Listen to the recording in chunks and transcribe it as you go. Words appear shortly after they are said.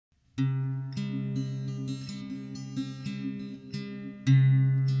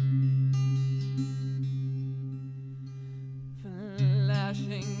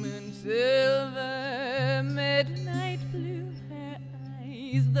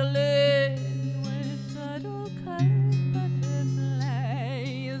the lids with subtle colored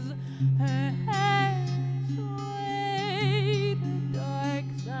butterflies. Her hair swayed, her dark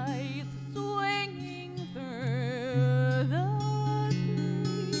sides swinging through the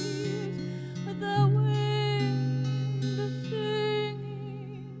trees. The wind singing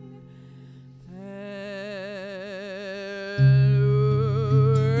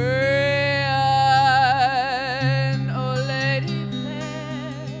Felurian, oh lady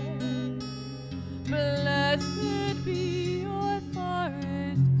fair, blessed be your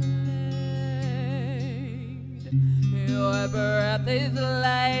forest glade. Your breath is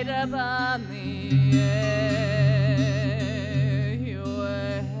light upon the air. Your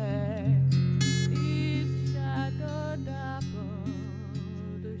hair is shadowed upon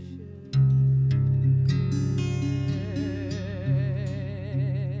the shade.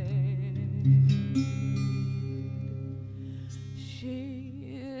 She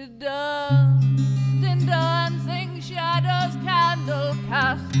danced in dancing shadows, candle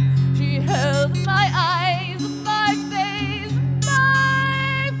cast. She held my eyes, my face,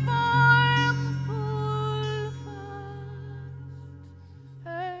 my form full fast.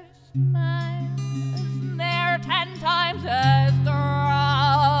 Her smile is near 10 times as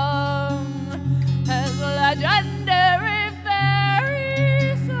strong as legendary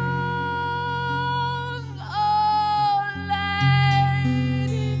fairy song. Oh,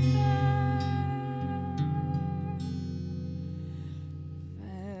 lady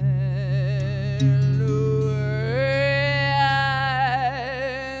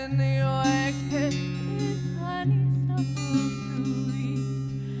Felurian, your kiss is honeysuckle sweet.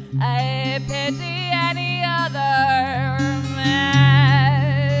 I pity any other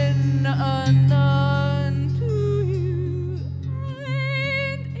man unknown to you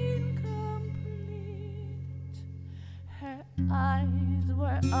and incomplete. Her eyes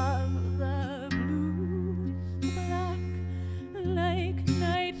were of the bluest black, like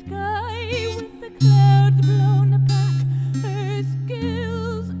night sky with the clouds blown back. Her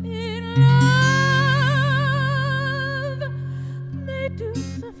skills in love, they do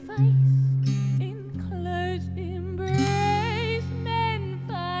suffice